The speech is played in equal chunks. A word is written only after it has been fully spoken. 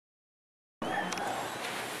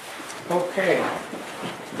Okay,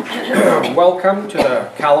 welcome to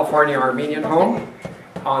the California Armenian home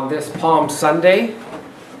on this Palm Sunday.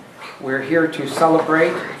 We're here to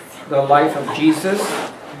celebrate the life of Jesus,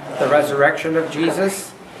 the resurrection of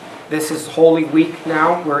Jesus. This is Holy Week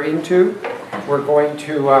now we're into. We're going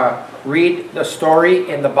to read the story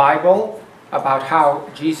in the Bible about how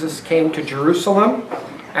Jesus came to Jerusalem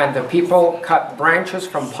and the people cut branches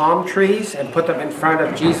from palm trees and put them in front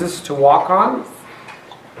of Jesus to walk on,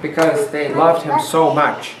 because they loved him so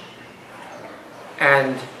much.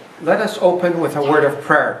 And let us open with a word of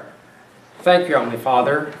prayer. Thank you, Heavenly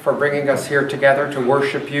Father, for bringing us here together to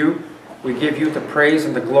worship you. We give you the praise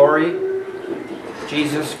and the glory,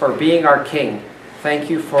 Jesus, for being our King. Thank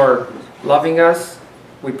you for loving us.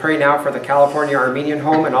 We pray now for the California Armenian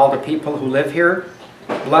home and all the people who live here.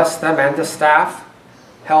 Bless them and the staff.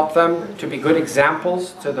 Help them to be good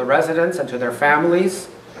examples to the residents and to their families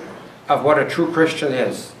of what a true Christian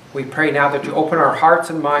is. We pray now that you open our hearts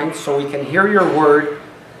and minds so we can hear your word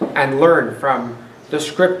and learn from the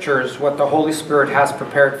scriptures what the Holy Spirit has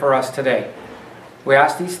prepared for us today. We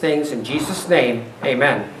ask these things in Jesus' name.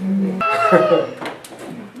 Amen.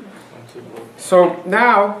 So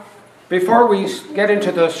now, before we get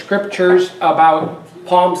into the scriptures about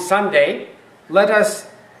Palm Sunday, let us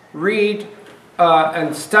read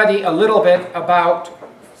and study a little bit about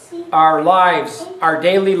our lives, our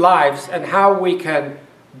daily lives, and how we can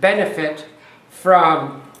benefit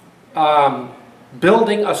from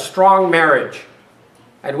building a strong marriage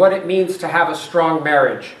and what it means to have a strong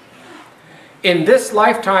marriage. In this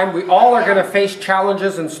lifetime, we all are going to face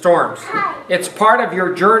challenges and storms. It's part of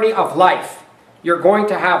your journey of life. You're going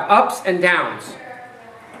to have ups and downs.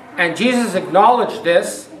 And Jesus acknowledged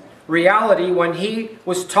this reality when he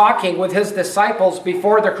was talking with his disciples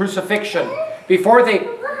before the crucifixion. Before they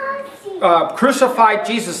crucified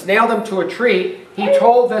Jesus, nailed him to a tree, he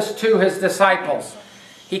told this to his disciples.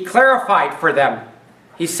 He clarified for them.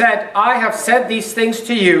 He said, I have said these things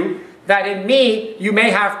to you, that in me you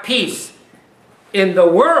may have peace. In the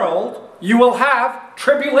world you will have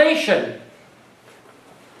tribulation.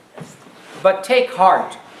 But take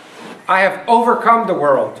heart, I have overcome the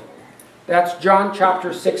world. That's John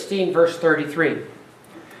chapter 16, verse 33.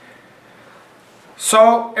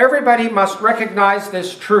 So everybody must recognize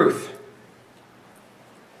this truth.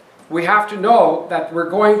 We have to know that we're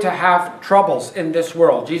going to have troubles in this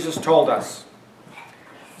world. Jesus told us.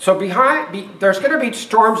 So there's going to be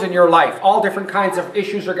storms in your life. All different kinds of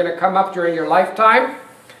issues are going to come up during your lifetime.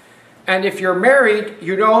 And if you're married,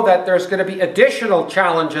 you know that there's going to be additional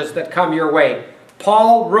challenges that come your way.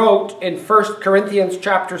 Paul wrote in 1 Corinthians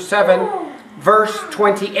chapter 7, verse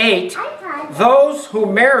 28, those who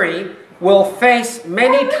marry will face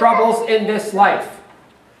many troubles in this life.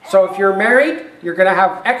 So if you're married, you're going to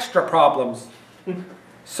have extra problems.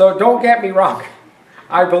 So don't get me wrong.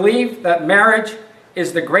 I believe that marriage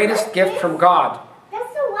is the greatest gift from God.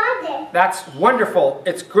 That's wonderful.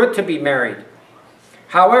 It's good to be married.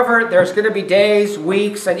 However, there's going to be days,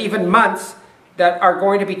 weeks, and even months that are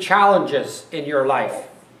going to be challenges in your life.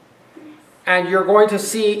 And you're going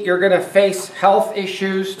to face health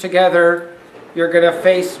issues together. You're going to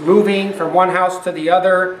face moving from one house to the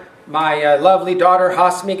other. My lovely daughter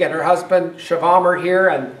Hasmik and her husband Shivam are here,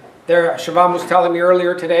 and Shivam was telling me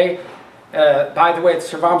earlier today, by the way, it's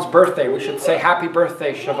Shivam's birthday. We should say happy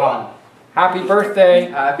birthday, Shivam. Happy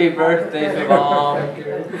birthday. Happy birthday,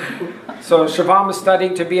 Shivam. So Shivam is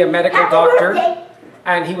studying to be a medical doctor,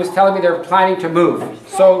 and he was telling me they're planning to move.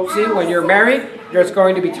 So see, when you're married, there's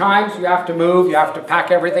going to be times you have to move, you have to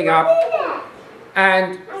pack everything up.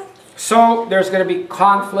 And so there's going to be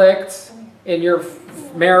conflicts in your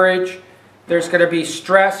marriage. There's going to be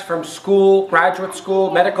stress from school, graduate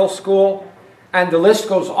school, medical school, and the list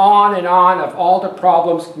goes on and on of all the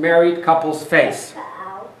problems married couples face.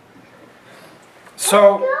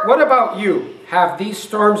 So what about you? Have these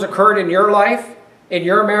storms occurred in your life, in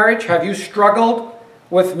your marriage? Have you struggled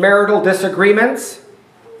with marital disagreements,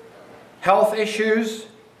 health issues,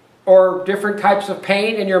 or different types of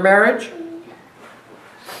pain in your marriage?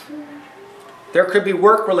 There could be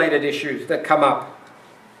work-related issues that come up.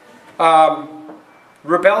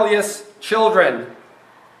 Rebellious children,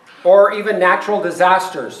 or even natural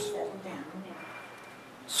disasters.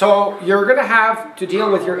 So you're going to have to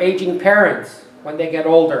deal with your aging parents when they get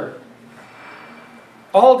older.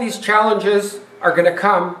 All these challenges are going to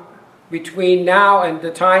come between now and the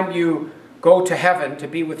time you go to heaven to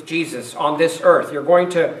be with Jesus on this earth. You're going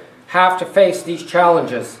to have to face these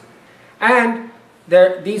challenges. And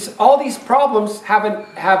all these problems have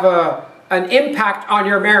an impact on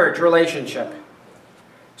your marriage relationship.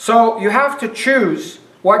 So you have to choose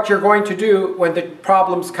what you're going to do when the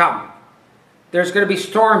problems come. There's going to be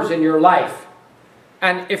storms in your life.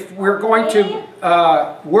 And if we're going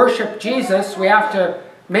to worship Jesus, we have to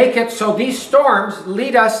make it so these storms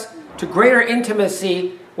lead us to greater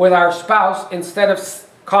intimacy with our spouse instead of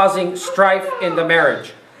causing strife in the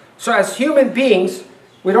marriage. So as human beings,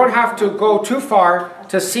 we don't have to go too far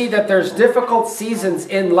to see that there's difficult seasons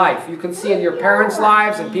in life. You can see in your parents'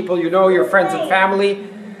 lives and people you know, your friends and family.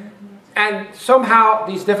 And somehow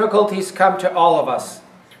these difficulties come to all of us.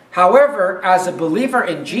 However, as a believer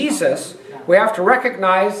in Jesus, we have to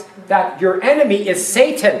recognize that your enemy is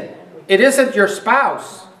Satan. It isn't your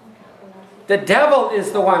spouse. The devil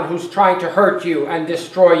is the one who's trying to hurt you and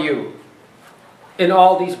destroy you in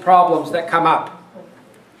all these problems that come up.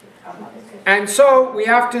 And so we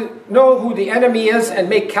have to know who the enemy is and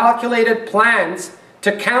make calculated plans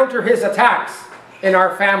to counter his attacks in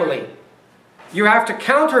our family. You have to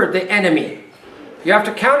counter the enemy. You have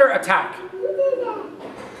to counterattack.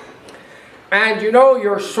 And you know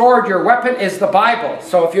your sword, your weapon is the Bible.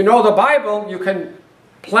 So if you know the Bible, you can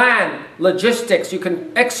plan logistics. You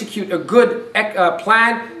can execute a good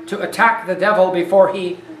plan to attack the devil before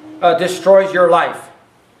he destroys your life.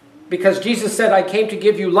 Because Jesus said, I came to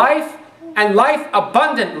give you life and life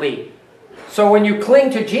abundantly. So when you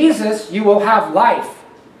cling to Jesus, you will have life.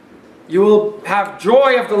 You will have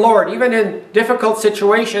joy of the Lord. Even in difficult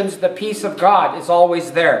situations, the peace of God is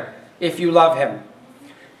always there if you love Him.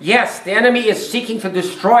 Yes, the enemy is seeking to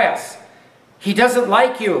destroy us. He doesn't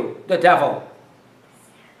like you, the devil.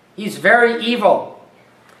 He's very evil.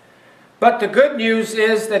 But the good news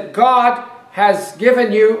is that God has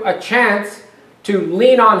given you a chance to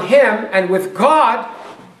lean on Him, and with God,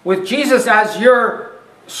 with Jesus as your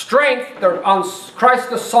strength, on Christ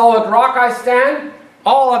the solid rock I stand,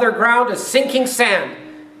 all other ground is sinking sand.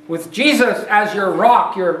 With Jesus as your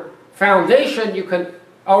rock, your foundation, you can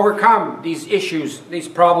overcome these issues, these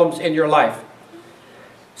problems in your life.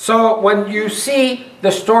 So when you see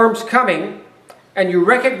the storms coming, and you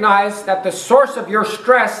recognize that the source of your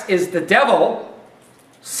stress is the devil,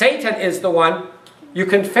 Satan is the one, you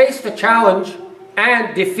can face the challenge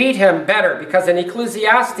and defeat him better. Because in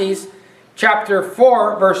Ecclesiastes chapter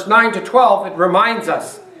 4, verse 9 to 12, it reminds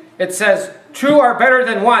us. It says, 2 are better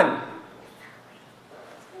than 1.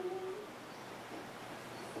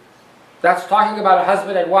 That's talking about a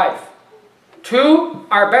husband and wife. 2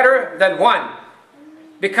 are better than 1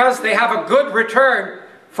 because they have a good return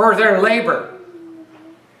for their labor.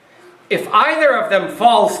 If either of them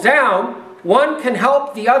falls down, one can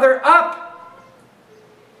help the other up.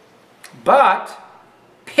 But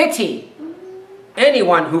pity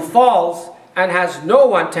anyone who falls and has no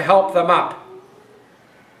one to help them up.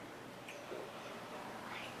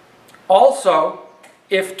 Also,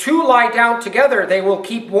 if 2 lie down together, they will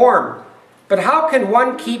keep warm. But how can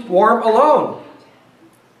one keep warm alone?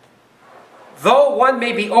 Though one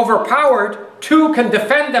may be overpowered, 2 can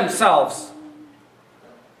defend themselves.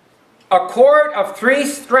 A cord of 3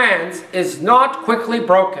 strands is not quickly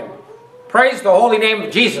broken. Praise the holy name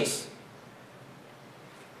of Jesus.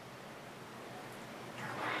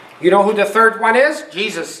 You know who the third one is?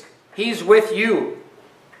 Jesus. He's with you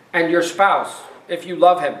and your spouse if you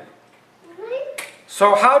love Him.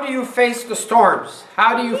 So how do you face the storms?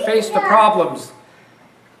 How do you face the problems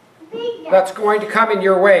that's going to come in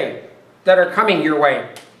your way, that are coming your way?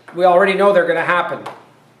 We already know they're going to happen.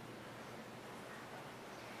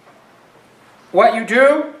 What you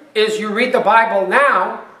do is you read the Bible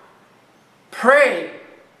now, pray,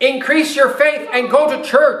 increase your faith, and go to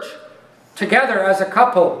church together as a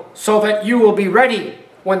couple so that you will be ready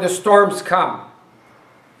when the storms come.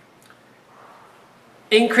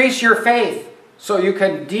 Increase your faith so you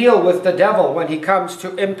can deal with the devil when he comes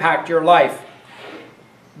to impact your life.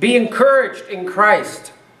 Be encouraged in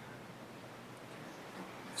Christ.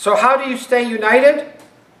 So how do you stay united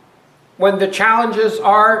when the challenges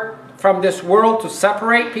are from this world to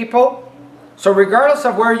separate people? So regardless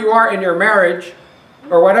of where you are in your marriage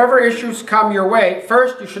or whatever issues come your way,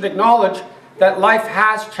 first you should acknowledge that life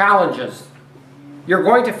has challenges. You're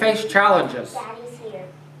going to face challenges. Daddy's here.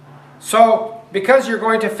 So because you're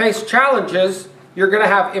going to face challenges, you're going to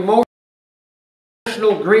have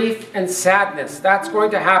emotional grief and sadness. That's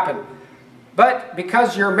going to happen. But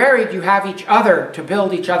because you're married, you have each other to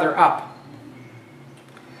build each other up.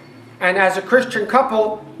 And as a Christian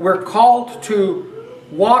couple, we're called to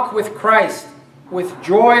walk with Christ, with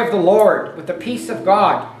joy of the Lord, with the peace of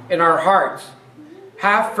God in our hearts.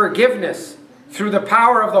 Have forgiveness through the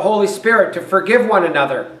power of the Holy Spirit to forgive one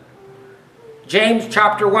another. James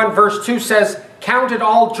chapter 1 verse 2 says, "Count it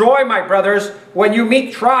all joy, my brothers, when you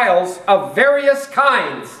meet trials of various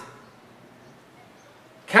kinds."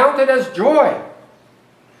 Count it as joy.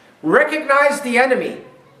 Recognize the enemy.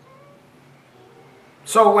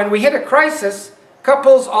 So when we hit a crisis,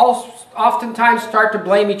 couples oftentimes start to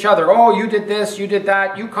blame each other. Oh, you did this, you did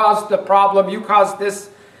that, you caused the problem, you caused this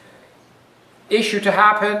issue to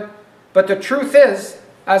happen. But the truth is,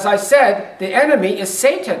 as I said, the enemy is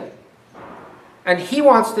Satan. And he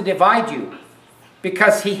wants to divide you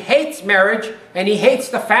because he hates marriage and he hates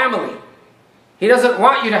the family. He doesn't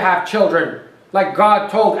want you to have children like God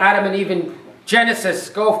told Adam and Eve in Genesis,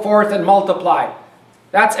 go forth and multiply.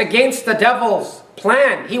 That's against the devil's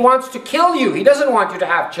plan. He wants to kill you. He doesn't want you to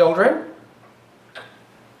have children.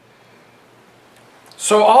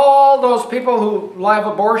 So all those people who have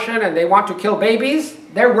abortion and they want to kill babies,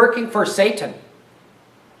 they're working for Satan.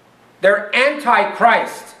 They're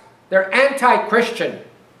anti-Christ. They're anti-Christian.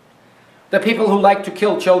 The people who like to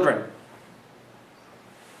kill children.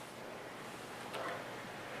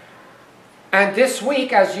 And this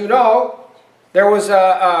week, as you know, there was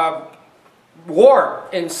a war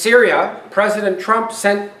in Syria. President Trump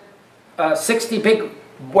sent 60 big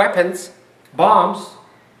weapons, bombs,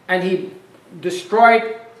 and he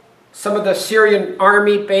destroyed some of the Syrian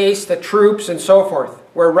army base, the troops, and so forth,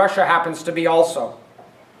 where Russia happens to be also.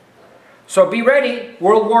 So be ready.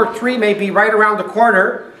 World War III may be right around the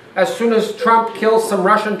corner. As soon as Trump kills some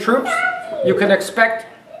Russian troops, you can expect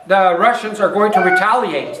the Russians are going to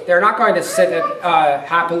retaliate. They're not going to sit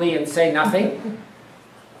happily and say nothing.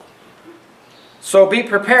 So be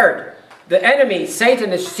prepared. The enemy,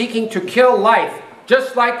 Satan, is seeking to kill life.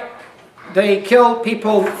 Just like they kill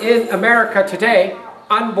people in America today,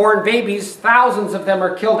 unborn babies, thousands of them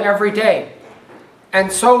are killed every day.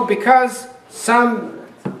 And so because some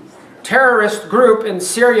terrorist group in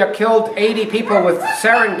Syria killed 80 people with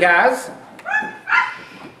sarin gas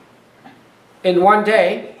in one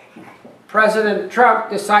day, President Trump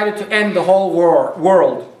decided to end the whole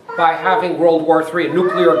world by having World War III, a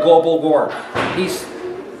nuclear global war. He's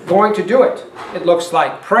going to do it, it looks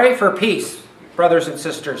like. Pray for peace, brothers and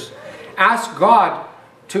sisters. Ask God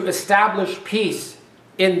to establish peace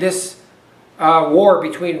in this war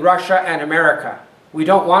between Russia and America. We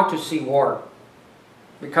don't want to see war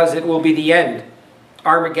because it will be the end,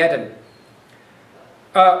 Armageddon.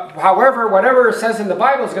 However, whatever it says in the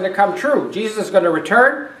Bible is going to come true. Jesus is going to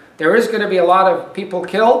return. There is going to be a lot of people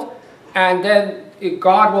killed. And then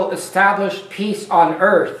God will establish peace on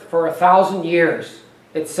earth for 1,000 years,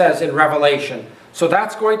 it says in Revelation. So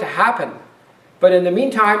that's going to happen. But in the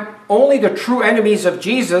meantime, only the true enemies of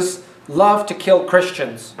Jesus love to kill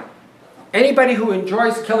Christians. Anybody who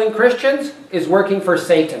enjoys killing Christians is working for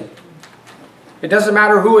Satan. It doesn't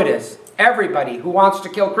matter who it is. Everybody who wants to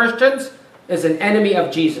kill Christians is an enemy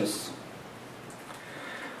of Jesus.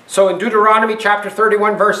 So in Deuteronomy chapter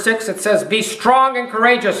 31 verse 6 it says, "Be strong and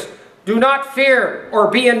courageous. Do not fear or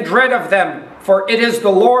be in dread of them, for it is the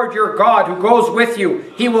Lord your God who goes with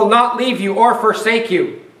you. He will not leave you or forsake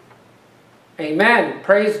you." Amen.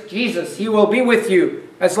 Praise Jesus. He will be with you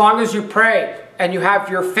as long as you pray and you have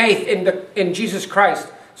your faith in Jesus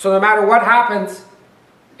Christ. So no matter what happens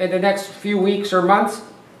in the next few weeks or months,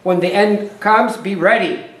 when the end comes, be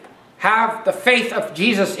ready. Have the faith of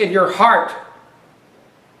Jesus in your heart.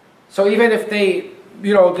 So even if they,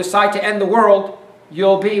 decide to end the world,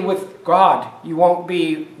 you'll be with God. You won't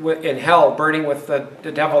be in hell, burning with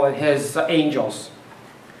the devil and his angels.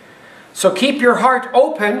 So keep your heart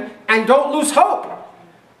open and don't lose hope.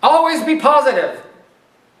 Always be positive.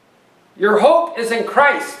 Your hope is in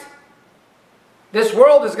Christ. This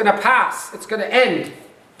world is going to pass. It's going to end.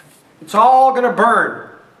 It's all going to burn.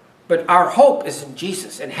 But our hope is in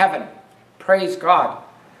Jesus, in heaven. Praise God.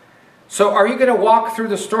 So are you going to walk through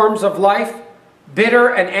the storms of life bitter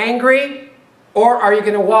and angry? Or are you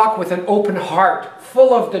going to walk with an open heart,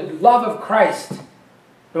 full of the love of Christ,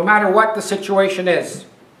 no matter what the situation is?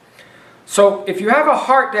 So if you have a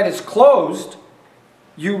heart that is closed,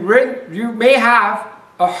 you may have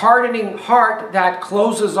a hardening heart that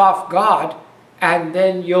closes off God, and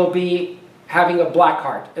then you'll be having a black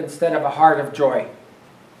heart instead of a heart of joy.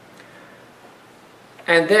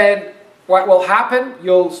 And then what will happen?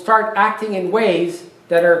 You'll start acting in ways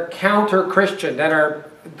that are counter-Christian, that are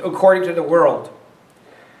according to the world.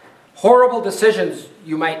 Horrible decisions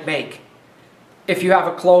you might make if you have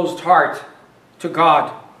a closed heart to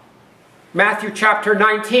God. Matthew chapter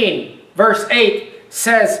 19, verse 8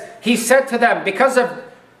 says, He said to them, because of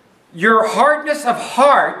your hardness of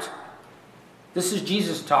heart, this is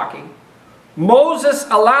Jesus talking, Moses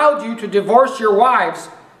allowed you to divorce your wives,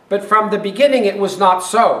 but from the beginning it was not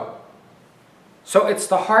so. So it's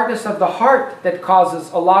the hardness of the heart that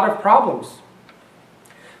causes a lot of problems.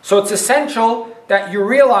 So it's essential that you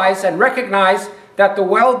realize and recognize that the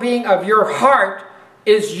well-being of your heart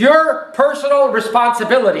is your personal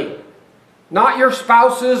responsibility, not your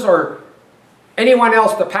spouse's or anyone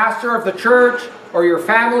else, the pastor of the church or your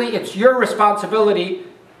family. It's your responsibility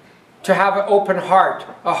to have an open heart,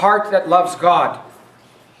 a heart that loves God.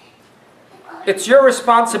 It's your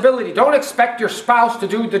responsibility. Don't expect your spouse to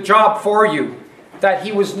do the job for you that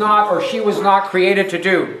he was not or she was not created to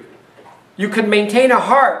do. You can maintain a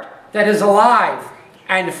heart that is alive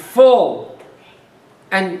and full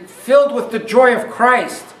and filled with the joy of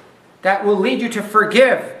Christ that will lead you to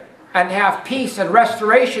forgive and have peace and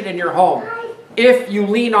restoration in your home if you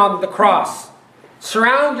lean on the cross.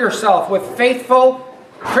 Surround yourself with faithful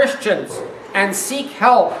Christians and seek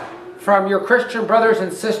help from your Christian brothers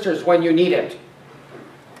and sisters when you need it.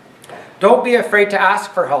 Don't be afraid to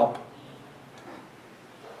ask for help.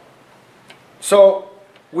 So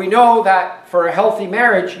we know that for a healthy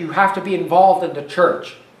marriage, you have to be involved in the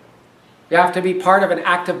church. You have to be part of an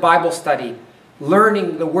active Bible study,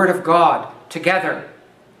 learning the Word of God together.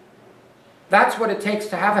 That's what it takes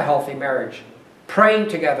to have a healthy marriage. Praying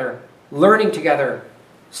together, learning together,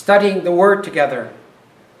 studying the Word together.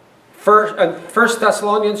 1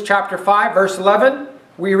 Thessalonians chapter 5, verse 11,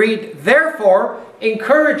 we read, "Therefore,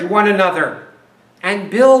 encourage one another and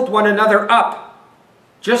build one another up,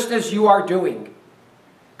 just as you are doing."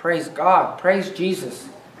 Praise God. Praise Jesus.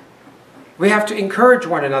 We have to encourage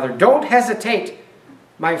one another. Don't hesitate,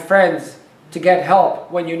 my friends, to get help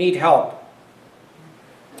when you need help.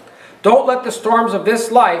 Don't let the storms of this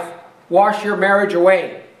life wash your marriage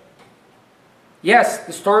away. Yes,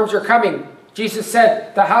 the storms are coming. Jesus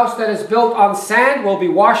said, the house that is built on sand will be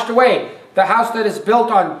washed away. The house that is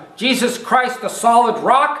built on Jesus Christ, the solid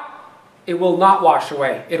rock, it will not wash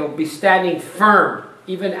away. It'll be standing firm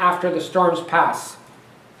even after the storms pass.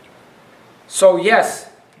 So yes,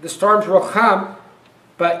 the storms will come,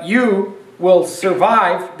 but you will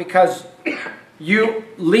survive because you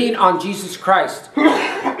lean on Jesus Christ.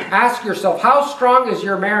 Ask yourself, how strong is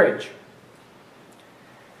your marriage?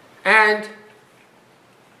 And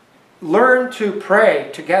learn to pray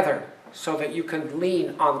together so that you can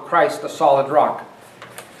lean on Christ, the solid rock.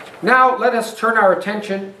 Now let us turn our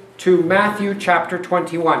attention to Matthew chapter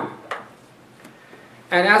 21.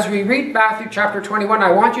 And as we read Matthew chapter 21,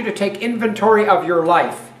 I want you to take inventory of your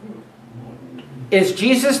life. Is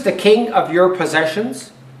Jesus the king of your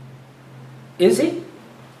possessions? Is he?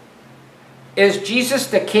 Is Jesus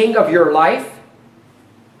the king of your life?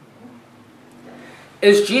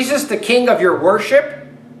 Is Jesus the king of your worship?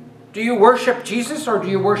 Do you worship Jesus or do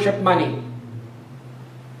you worship money?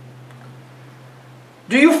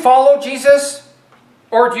 Do you follow Jesus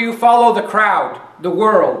or do you follow the crowd, the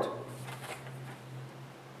world?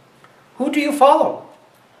 Who do you follow?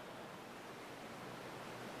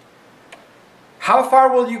 How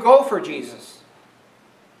far will you go for Jesus?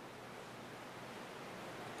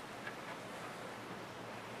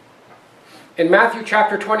 In Matthew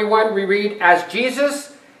chapter 21 we read, "As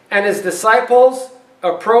Jesus and his disciples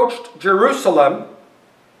approached Jerusalem,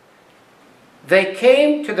 they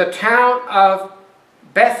came to the town of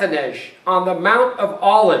Bethany on the Mount of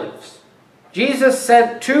Olives. Jesus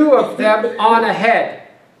sent two of them on ahead.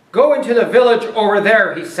 'Go into the village over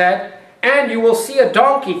there,' he said, 'and you will see a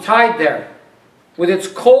donkey tied there, with its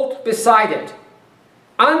colt beside it.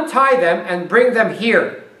 Untie them and bring them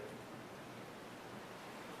here.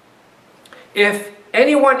 If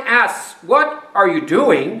anyone asks, 'What are you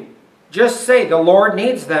doing?' just say, 'The Lord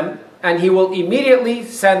needs them,' and he will immediately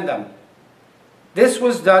send them." This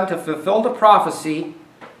was done to fulfill the prophecy.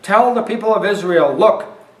 "Tell the people of Israel, look,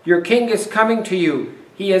 your king is coming to you.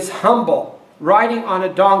 He is humble, riding on a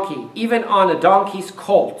donkey, even on a donkey's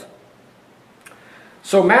colt."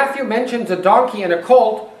 So Matthew mentions a donkey and a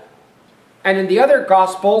colt, and in the other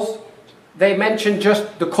Gospels, they mention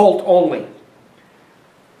just the colt only.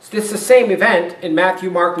 So it's the same event in Matthew,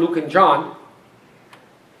 Mark, Luke, and John.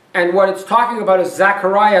 And what it's talking about is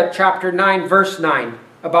Zechariah chapter 9, verse 9,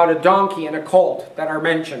 about a donkey and a colt that are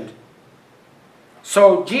mentioned.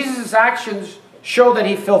 So Jesus' actions show that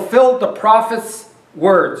he fulfilled the prophet's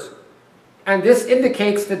words. And this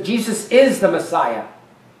indicates that Jesus is the Messiah.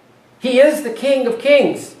 He is the King of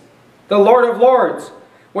Kings, the Lord of Lords.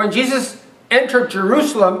 When Jesus entered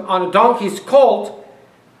Jerusalem on a donkey's colt,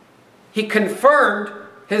 he confirmed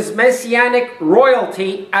his messianic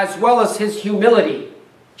royalty as well as his humility.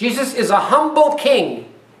 Jesus is a humble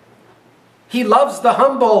king. He loves the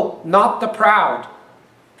humble, not the proud.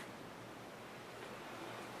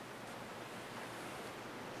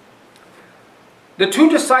 The two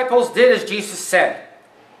disciples did as Jesus said.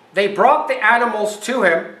 They brought the animals to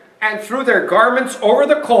him and threw their garments over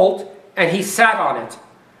the colt, and he sat on it.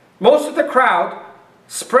 Most of the crowd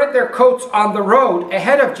spread their coats on the road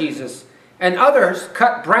ahead of Jesus, and others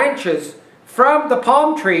cut branches from the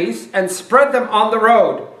palm trees and spread them on the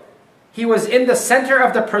road. He was in the center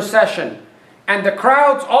of the procession, and the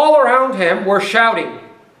crowds all around him were shouting,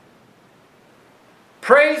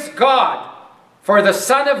 "Praise God for the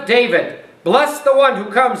Son of David! Bless the one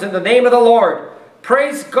who comes in the name of the Lord!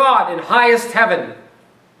 Praise God in highest heaven!"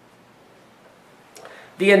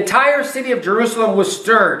 The entire city of Jerusalem was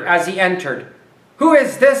stirred as he entered. "Who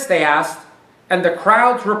is this?" they asked. And the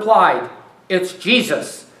crowds replied, "It's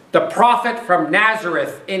Jesus, the prophet from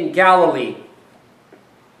Nazareth in Galilee."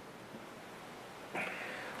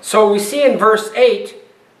 So we see in verse 8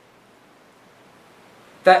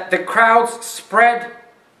 that the crowds spread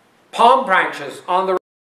palm branches on the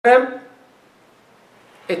road.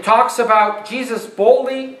 It talks about Jesus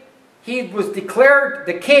boldly. He was declared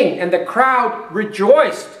the king, and the crowd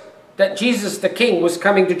rejoiced that Jesus the king was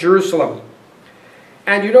coming to Jerusalem.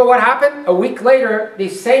 And you know what happened? A week later,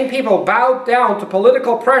 these same people bowed down to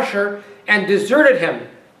political pressure and deserted him,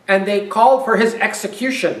 and they called for his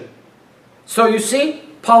execution. So you see,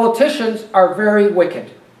 politicians are very wicked.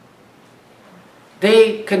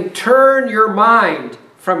 They can turn your mind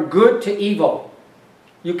from good to evil.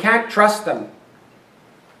 You can't trust them.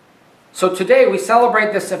 So today we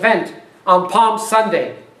celebrate this event on Palm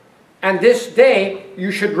Sunday. And this day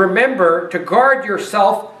you should remember to guard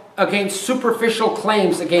yourself against superficial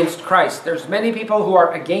claims against Christ. There's many people who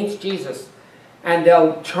are against Jesus, and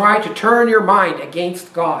they'll try to turn your mind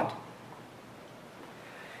against God.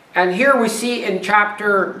 And here we see in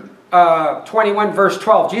chapter 21 verse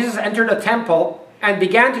 12, Jesus entered a temple and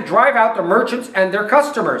began to drive out the merchants and their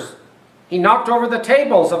customers. He knocked over the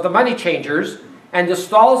tables of the money changers and the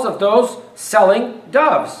stalls of those selling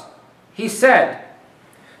doves. He said,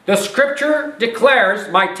 "The scripture declares,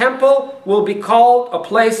 my temple will be called a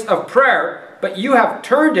place of prayer, but you have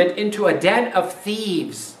turned it into a den of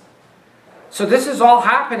thieves." So this is all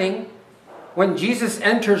happening when Jesus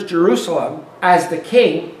enters Jerusalem as the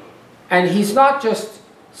king, and he's not just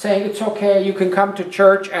saying, "It's okay, you can come to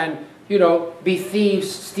church and, be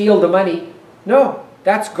thieves, steal the money." No,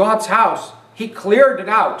 that's God's house. He cleared it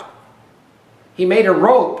out. He made a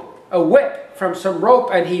whip from some rope,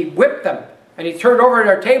 and he whipped them. And he turned over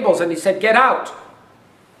their tables and he said, "Get out."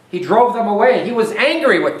 He drove them away. He was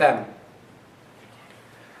angry with them.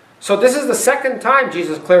 So this is the second time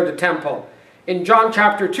Jesus cleared the temple. In John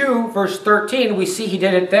chapter 2, verse 13, we see he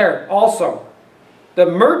did it there also. The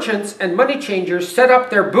merchants and money changers set up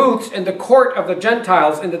their booths in the court of the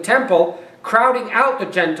Gentiles in the temple, crowding out the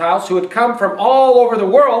Gentiles who had come from all over the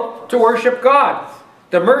world to worship God.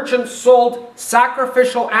 The merchants sold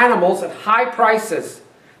sacrificial animals at high prices,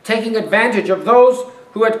 taking advantage of those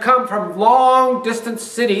who had come from long distance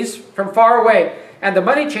cities from far away. And the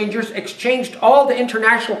money changers exchanged all the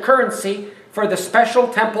international currency for the special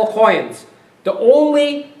temple coins, the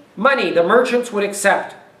only money the merchants would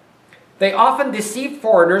accept. They often deceived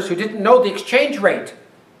foreigners who didn't know the exchange rate.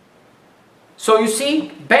 So you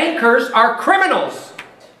see, bankers are criminals.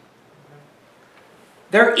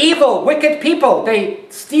 They're evil, wicked people. They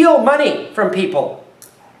steal money from people.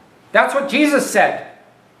 That's what Jesus said.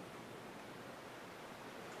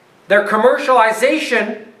 Their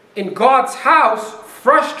commercialization in God's house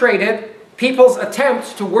frustrated people's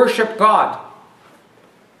attempts to worship God.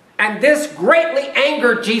 And this greatly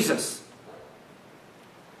angered Jesus.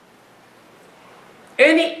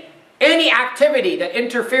 Any activity that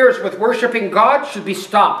interferes with worshiping God should be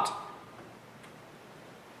stopped,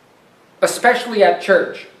 especially at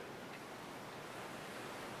church,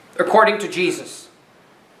 according to Jesus.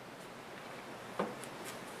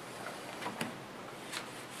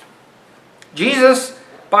 Jesus,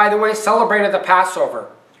 by the way, celebrated the Passover.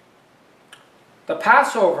 The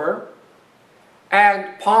Passover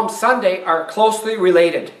and Palm Sunday are closely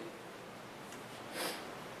related.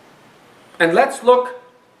 And let's look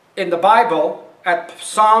in the Bible at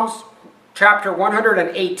Psalms chapter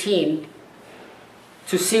 118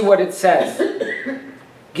 to see what it says.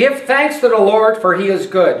 "Give thanks to the Lord, for he is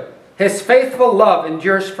good. His faithful love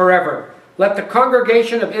endures forever. Let the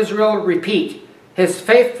congregation of Israel repeat, his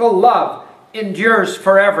faithful love endures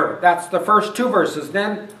forever." That's the first two verses.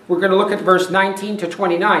 Then we're going to look at verse 19 to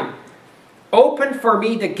 29. "Open for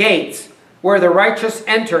me the gates where the righteous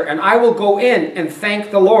enter, and I will go in and thank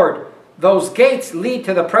the Lord. Those gates lead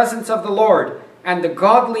to the presence of the Lord, and the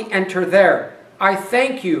godly enter there. I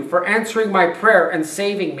thank you for answering my prayer and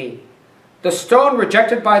saving me. The stone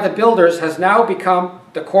rejected by the builders has now become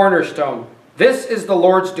the cornerstone. This is the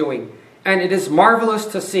Lord's doing, and it is marvelous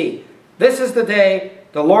to see. This is the day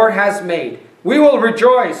the Lord has made. We will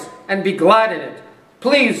rejoice and be glad in it.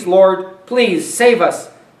 Please, Lord, please save us.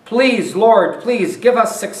 Please, Lord, please give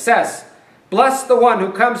us success. Bless the one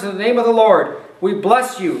who comes in the name of the Lord. We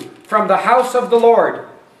bless you from the house of the Lord.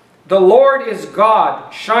 The Lord is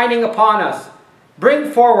God, shining upon us. Bring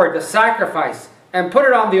forward the sacrifice and put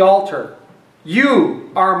it on the altar. You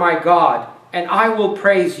are my God, and I will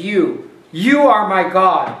praise you. You are my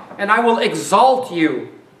God, and I will exalt you.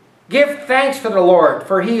 Give thanks to the Lord,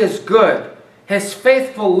 for he is good. His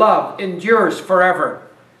faithful love endures forever.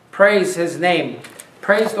 Praise his name.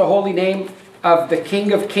 Praise the holy name of the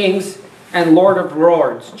King of Kings and Lord of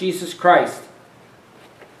Lords, Jesus Christ.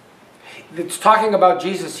 It's talking about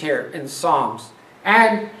Jesus here in Psalms.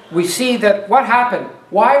 And we see that what happened?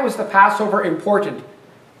 Why was the Passover important?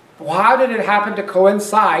 How did it happen to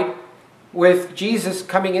coincide with Jesus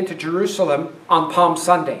coming into Jerusalem on Palm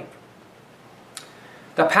Sunday?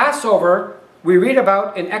 The Passover we read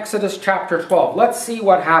about in Exodus chapter 12. Let's see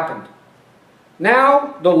what happened.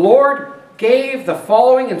 Now the Lord gave the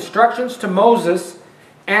following instructions to Moses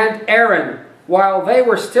and Aaron while they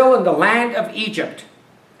were still in the land of Egypt.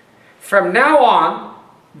 From now on,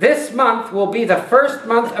 this month will be the first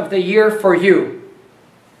month of the year for you.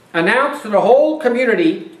 Announce to the whole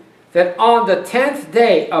community that on the 10th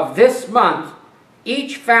day of this month,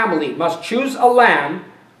 each family must choose a lamb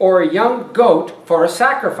or a young goat for a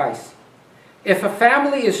sacrifice. If a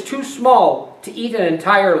family is too small to eat an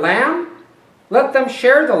entire lamb, let them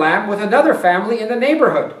share the lamb with another family in the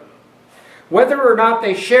neighborhood. Whether or not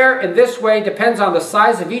they share in this way depends on the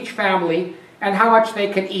size of each family and how much they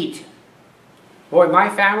can eat. Boy, my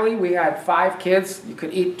family, we had 5 kids. You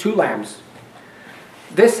could eat 2 lambs.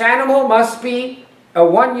 This animal must be a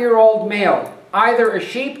 1-year-old male, either a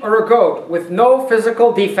sheep or a goat, with no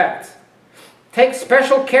physical defects. Take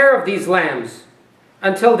special care of these lambs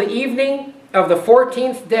until the evening of the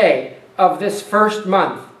 14th day of this first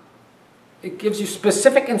month. It gives you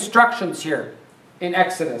specific instructions here in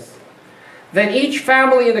Exodus. Then each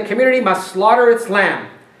family in the community must slaughter its lamb.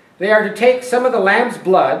 They are to take some of the lamb's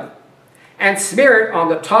blood and smear it on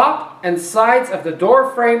the top and sides of the door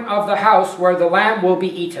frame of the house where the lamb will be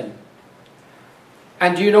eaten.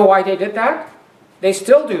 And do you know why they did that? They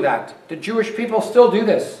still do that. The Jewish people still do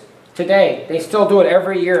this today. They still do it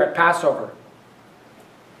every year at Passover.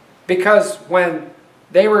 Because when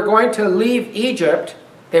they were going to leave Egypt,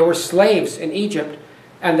 they were slaves in Egypt,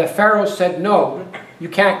 and the Pharaoh said, no, you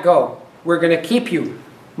can't go. We're going to keep you.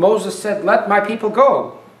 Moses said, let my people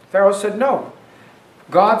go. Pharaoh said, no.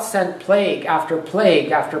 God sent plague after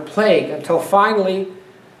plague after plague until finally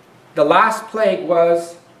the last plague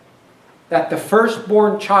was that the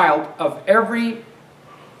firstborn child of every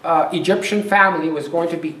Egyptian family was going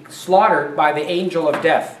to be slaughtered by the angel of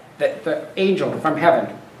death, the angel from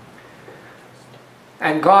heaven.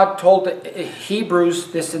 And God told the Hebrews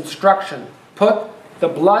this instruction: put the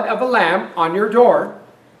blood of a lamb on your door,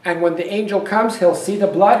 and when the angel comes, he'll see the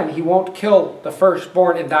blood and he won't kill the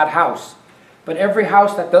firstborn in that house. But every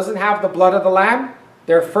house that doesn't have the blood of the lamb,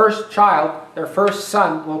 their first child, their first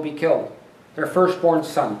son will be killed. Their firstborn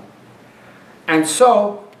son. And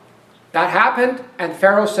so that happened, and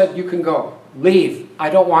Pharaoh said, you can go. Leave. I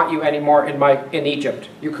don't want you anymore in Egypt.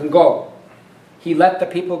 You can go. He let the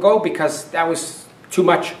people go because that was too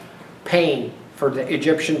much pain for the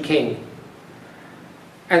Egyptian king.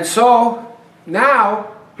 And so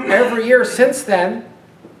now, every year since then,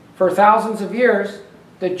 for thousands of years,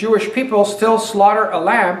 the Jewish people still slaughter a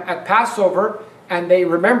lamb at Passover, and they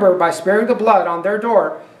remember by sparing the blood on their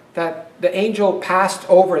door that the angel passed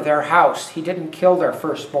over their house. He didn't kill their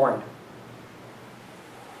firstborn.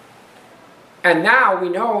 And now we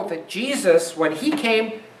know that Jesus, when he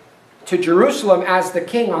came to Jerusalem as the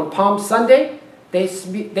king on Palm Sunday,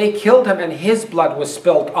 they killed him and his blood was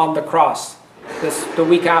spilled on the cross the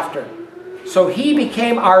week after. So he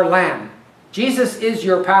became our lamb. Jesus is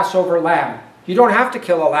your Passover lamb. You don't have to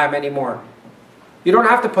kill a lamb anymore. You don't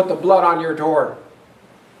have to put the blood on your door.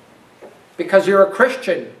 Because you're a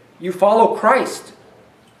Christian. You follow Christ.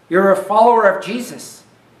 You're a follower of Jesus.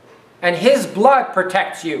 And his blood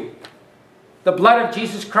protects you. The blood of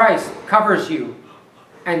Jesus Christ covers you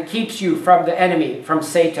and keeps you from the enemy, from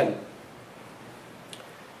Satan.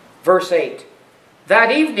 Verse 8.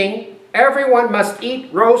 That evening, everyone must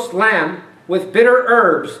eat roast lamb with bitter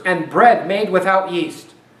herbs and bread made without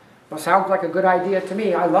yeast. Well, sounds like a good idea to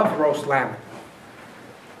me. I love roast lamb.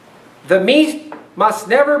 The meat must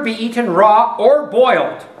never be eaten raw or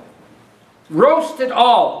boiled. Roast it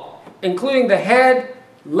all, including the head,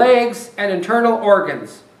 legs, and internal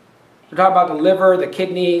organs. We're talking about the liver, the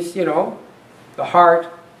kidneys, the heart.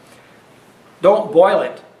 Don't boil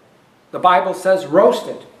it. The Bible says roast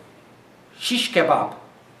it. Shish kebab.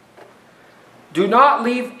 Do not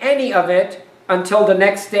leave any of it until the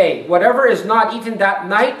next day. Whatever is not eaten that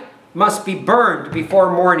night must be burned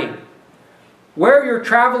before morning. Wear your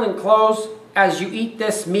traveling clothes as you eat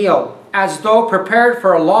this meal, as though prepared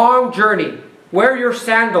for a long journey. Wear your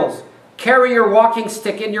sandals. Carry your walking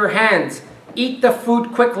stick in your hands. Eat the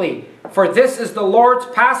food quickly, for this is the Lord's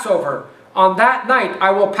Passover. On that night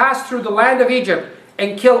I will pass through the land of Egypt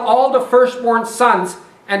and kill all the firstborn sons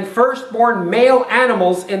and firstborn male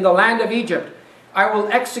animals in the land of Egypt. I will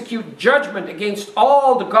execute judgment against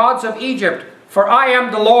all the gods of Egypt, for I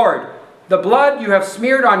am the Lord. The blood you have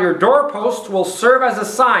smeared on your doorposts will serve as a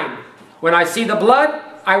sign. When I see the blood,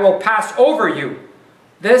 I will pass over you.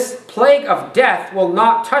 This plague of death will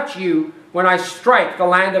not touch you when I strike the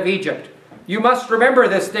land of Egypt. You must remember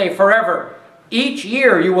this day forever. Each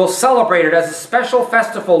year you will celebrate it as a special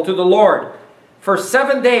festival to the Lord. For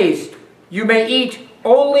 7 days you may eat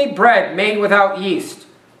only bread made without yeast.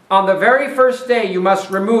 On the very first day you must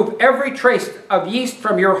remove every trace of yeast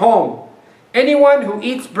from your home. Anyone who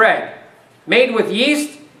eats bread made with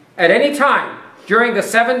yeast at any time during the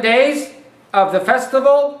 7 days of the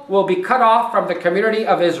festival will be cut off from the community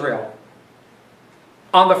of Israel.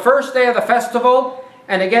 On the first day of the festival,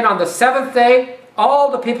 and again on the 7th day,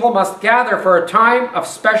 all the people must gather for a time of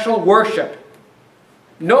special worship.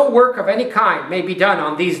 No work of any kind may be done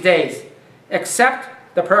on these days, except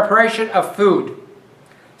the preparation of food.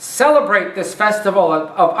 Celebrate this festival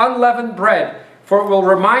of unleavened bread, for it will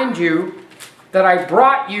remind you that I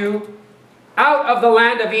brought you out of the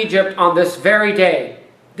land of Egypt on this very day.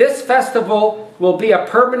 This festival will be a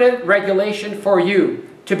permanent regulation for you,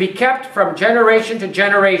 to be kept from generation to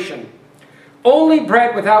generation. Only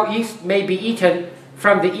bread without yeast may be eaten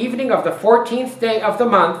from the evening of the 14th day of the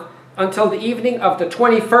month until the evening of the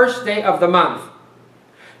 21st day of the month.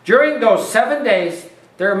 During those 7 days,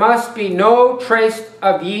 there must be no trace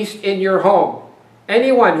of yeast in your home.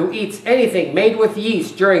 Anyone who eats anything made with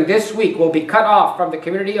yeast during this week will be cut off from the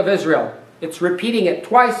community of Israel. It's repeating it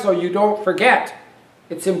twice so you don't forget.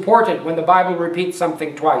 It's important when the Bible repeats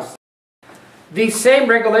something twice. These same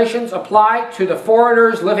regulations apply to the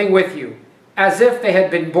foreigners living with you, as if they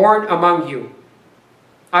had been born among you.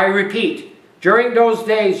 I repeat, during those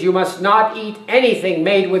days you must not eat anything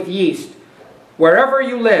made with yeast. Wherever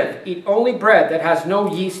you live, eat only bread that has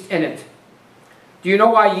no yeast in it. Do you know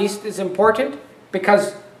why yeast is important?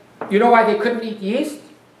 Because you know why they couldn't eat yeast?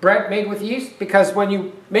 Bread made with yeast? Because when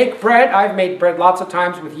you make bread, I've made bread lots of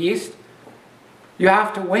times with yeast, you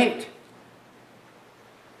have to wait.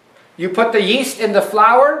 You put the yeast in the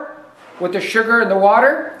flour with the sugar and the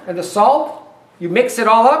water and the salt. You mix it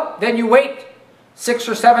all up. Then you wait 6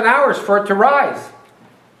 or 7 hours for it to rise.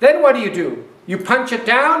 Then what do? You punch it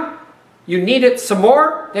down. You knead it some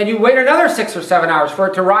more. Then you wait another 6 or 7 hours for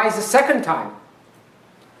it to rise a second time.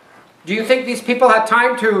 Do you think these people had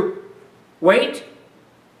time to wait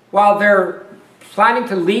while they're planning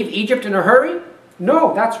to leave Egypt in a hurry?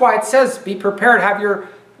 No, that's why it says be prepared. Have your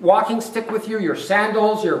walking stick with you, your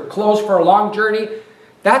sandals, your clothes for a long journey.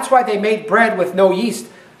 That's why they made bread with no yeast,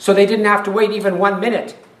 so they didn't have to wait even 1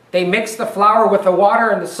 minute. They mixed the flour with the water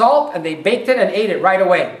and the salt, and they baked it and ate it right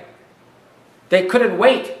away. They couldn't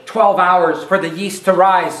wait 12 hours for the yeast to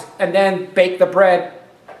rise and then bake the bread.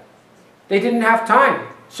 They didn't have time.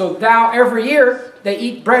 So now every year they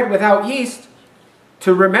eat bread without yeast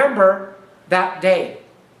to remember that day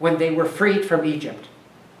when they were freed from Egypt,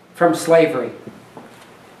 from slavery.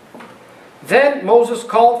 Then Moses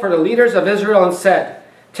called for the leaders of Israel and said,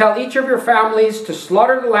 "Tell each of your families to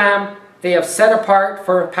slaughter the lamb they have set apart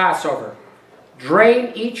for Passover.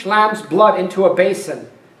 Drain each lamb's blood into a basin.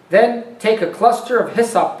 Then take a cluster of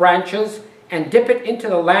hyssop branches and dip it into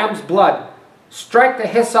the lamb's blood. Strike the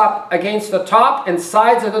hyssop against the top and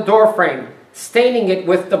sides of the doorframe, staining it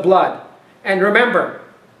with the blood. And remember,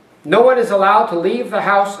 no one is allowed to leave the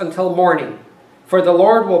house until morning, for the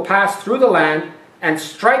Lord will pass through the land and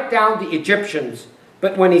strike down the Egyptians.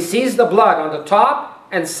 But when he sees the blood on the top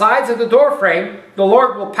and sides of the doorframe, the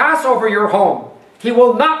Lord will pass over your home. He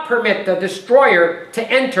will not permit the destroyer to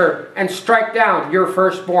enter and strike down your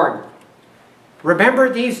firstborn." Remember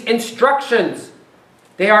these instructions.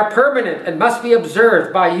 They are permanent and must be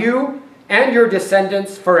observed by you and your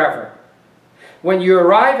descendants forever. When you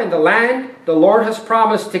arrive in the land the Lord has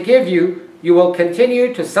promised to give you, you will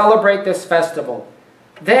continue to celebrate this festival.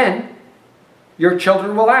 Then your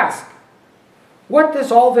children will ask, "What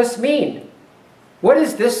does all this mean? What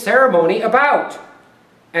is this ceremony about?"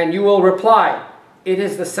 And you will reply, "It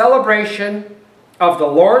is the celebration of the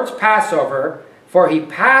Lord's Passover, for he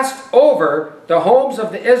passed over the homes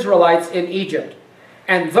of the Israelites in Egypt.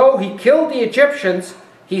 And though he killed the Egyptians,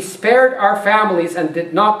 he spared our families and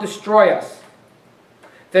did not destroy us.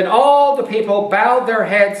 Then all the people bowed their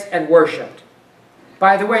heads and worshipped.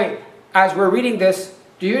 By the way, as we're reading this,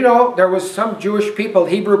 do you know there was some Jewish people,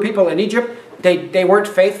 Hebrew people in Egypt, they weren't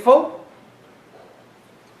faithful?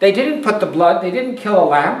 They didn't put the blood, they didn't kill a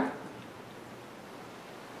lamb.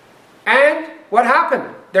 And what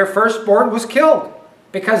happened? Their firstborn was killed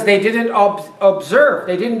because they didn't observe,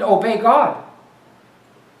 they didn't obey God.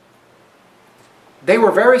 They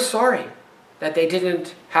were very sorry that they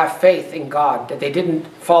didn't have faith in God, that they didn't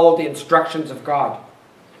follow the instructions of God.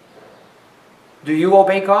 Do you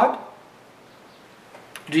obey God?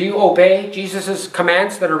 Do you obey Jesus'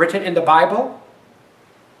 commands that are written in the Bible?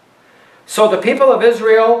 So the people of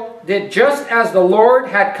Israel did just as the Lord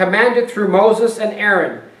had commanded through Moses and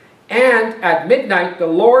Aaron. And at midnight the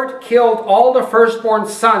Lord killed all the firstborn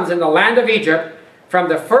sons in the land of Egypt, from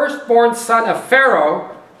the firstborn son of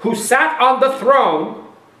Pharaoh, who sat on the throne,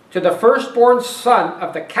 to the firstborn son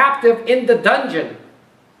of the captive in the dungeon.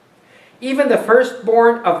 Even the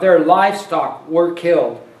firstborn of their livestock were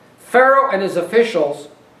killed. Pharaoh and his officials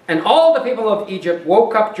and all the people of Egypt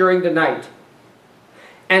woke up during the night,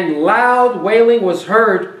 and loud wailing was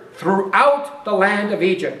heard throughout the land of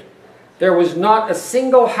Egypt. There was not a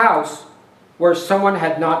single house where someone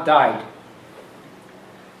had not died.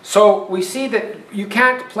 So we see that you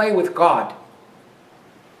can't play with God.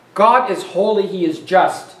 God is holy, He is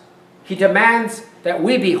just. He demands that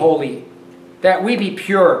we be holy, that we be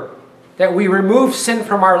pure, that we remove sin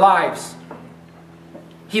from our lives.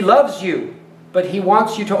 He loves you, but He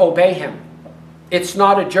wants you to obey Him. It's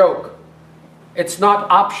not a joke. It's not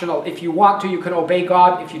optional. If you want to, you can obey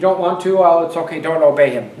God. If you don't want to, well, it's okay, don't obey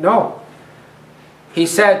Him. No. He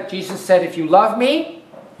said, Jesus said, if you love me,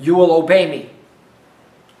 you will obey me.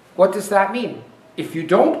 What does that mean? If you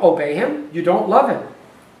don't obey Him, you don't love Him.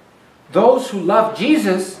 Those who love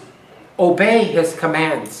Jesus obey His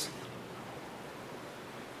commands.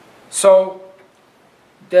 So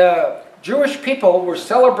the Jewish people were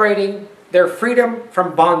celebrating their freedom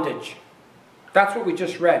from bondage. That's what we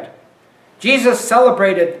just read. Jesus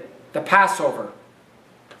celebrated the Passover.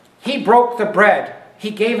 He broke the bread.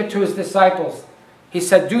 He gave it to His disciples. He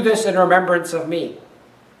said, do this in remembrance of me.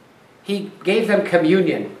 He gave them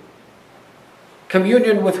communion.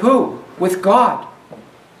 Communion with who? With God.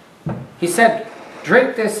 He said,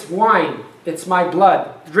 drink this wine, it's my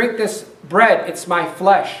blood. Drink this bread, it's my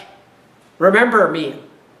flesh. Remember me.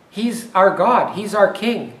 He's our God. He's our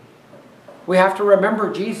King. We have to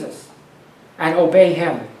remember Jesus and obey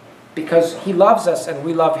Him because He loves us and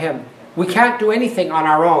we love Him. We can't do anything on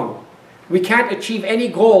our own. We can't achieve any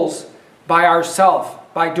goals by ourselves,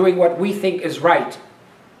 by doing what we think is right.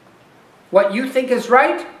 What you think is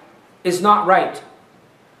right is not right.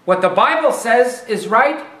 What the Bible says is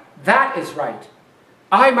right, that is right.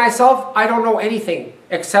 I myself, I don't know anything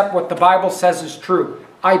except what the Bible says is true.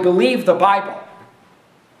 I believe the Bible.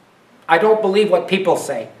 I don't believe what people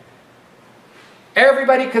say.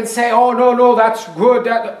 Everybody can say, oh, no, that's good.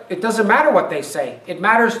 It doesn't matter what they say. It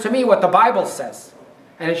matters to me what the Bible says.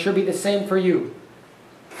 And it should be the same for you,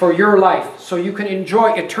 for your life, so you can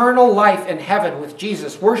enjoy eternal life in heaven with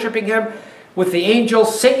Jesus, worshiping Him with the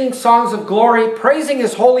angels, singing songs of glory, praising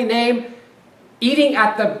His holy name, eating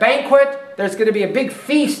at the banquet. There's going to be a big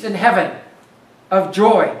feast in heaven of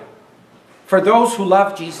joy for those who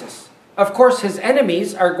love Jesus. Of course, His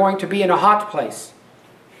enemies are going to be in a hot place.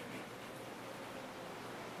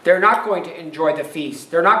 They're not going to enjoy the feast.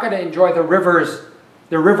 They're not going to enjoy the rivers,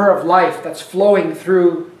 the river of life that's flowing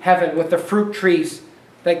through heaven with the fruit trees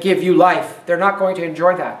that give you life. They're not going to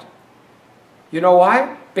enjoy that. You know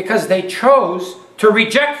why? Because they chose to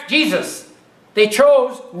reject Jesus. They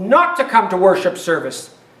chose not to come to worship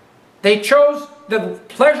service. They chose the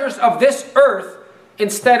pleasures of this earth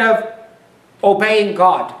instead of obeying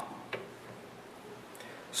God.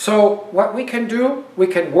 So what we can do, we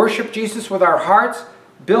can worship Jesus with our hearts,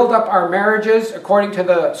 build up our marriages according to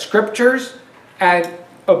the scriptures, and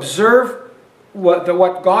observe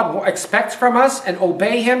what God expects from us, and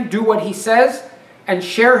obey Him, do what He says, and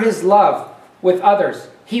share His love with others.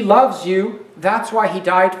 He loves you. That's why He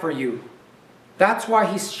died for you. That's why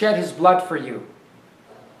He shed His blood for you.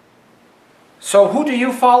 So who do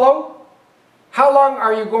you follow? How long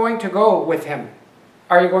are you going to go with Him?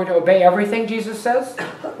 Are you going to obey everything Jesus says?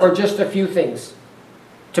 Or just a few things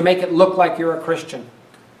to make it look like you're a Christian?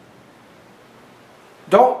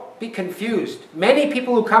 Don't be confused. Many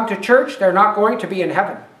people who come to church, they're not going to be in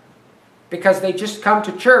heaven because they just come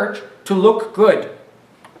to church to look good.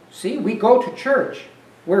 See, we go to church.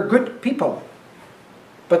 We're good people.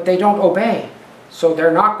 But they don't obey, so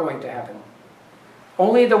they're not going to heaven.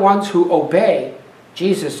 Only the ones who obey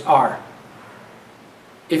Jesus are.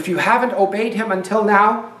 If you haven't obeyed him until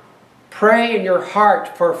now, pray in your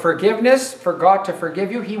heart for forgiveness, for God to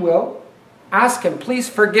forgive you. He will. Ask him, please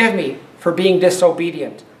forgive me for being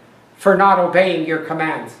disobedient, for not obeying your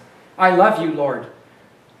commands. I love you, Lord.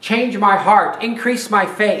 Change my heart, increase my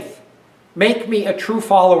faith, make me a true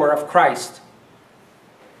follower of Christ.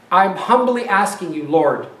 I'm humbly asking you,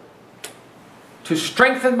 Lord, to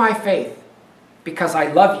strengthen my faith because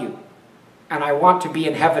I love you and I want to be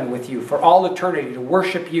in heaven with you for all eternity, to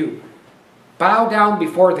worship you. Bow down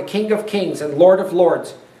before the King of Kings and Lord of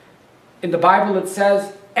Lords. In the Bible it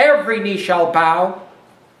says, every knee shall bow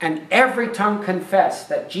and every tongue confess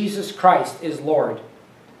that Jesus Christ is Lord.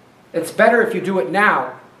 It's better if you do it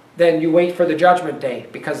now than you wait for the judgment day,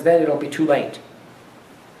 because then it'll be too late.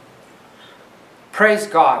 Praise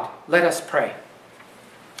God. Let us pray.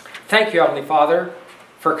 Thank you, Heavenly Father,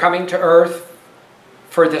 for coming to earth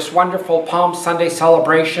for this wonderful Palm Sunday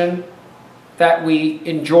celebration that we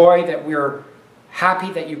enjoy, that we're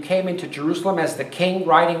happy that you came into Jerusalem as the king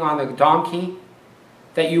riding on the donkey,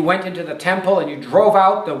 that you went into the temple and you drove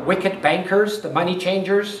out the wicked bankers, the money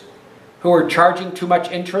changers, who were charging too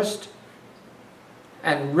much interest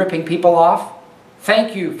and ripping people off.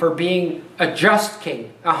 Thank you for being a just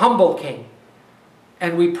king, a humble king.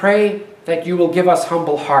 And we pray that you will give us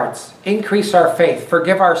humble hearts, increase our faith,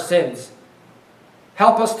 forgive our sins.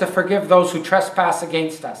 Help us to forgive those who trespass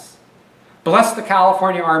against us. Bless the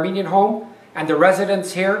California Armenian home and the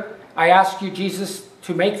residents here. I ask you, Jesus,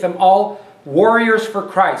 to make them all warriors for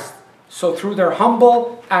Christ. So through their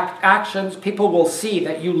humble actions, people will see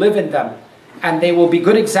that you live in them. And they will be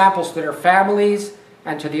good examples to their families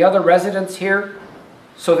and to the other residents here,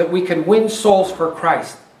 so that we can win souls for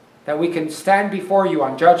Christ. That we can stand before you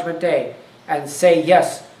on Judgment Day and say,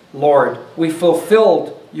 yes, Lord, we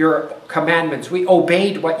fulfilled your commandments. We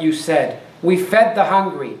obeyed what you said. We fed the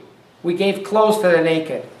hungry. We gave clothes to the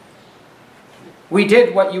naked. We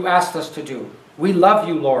did what you asked us to do. We love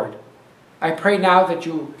you, Lord. I pray now that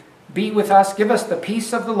you be with us. Give us the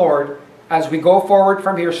peace of the Lord as we go forward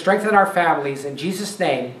from here. Strengthen our families. In Jesus'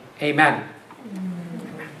 name, amen.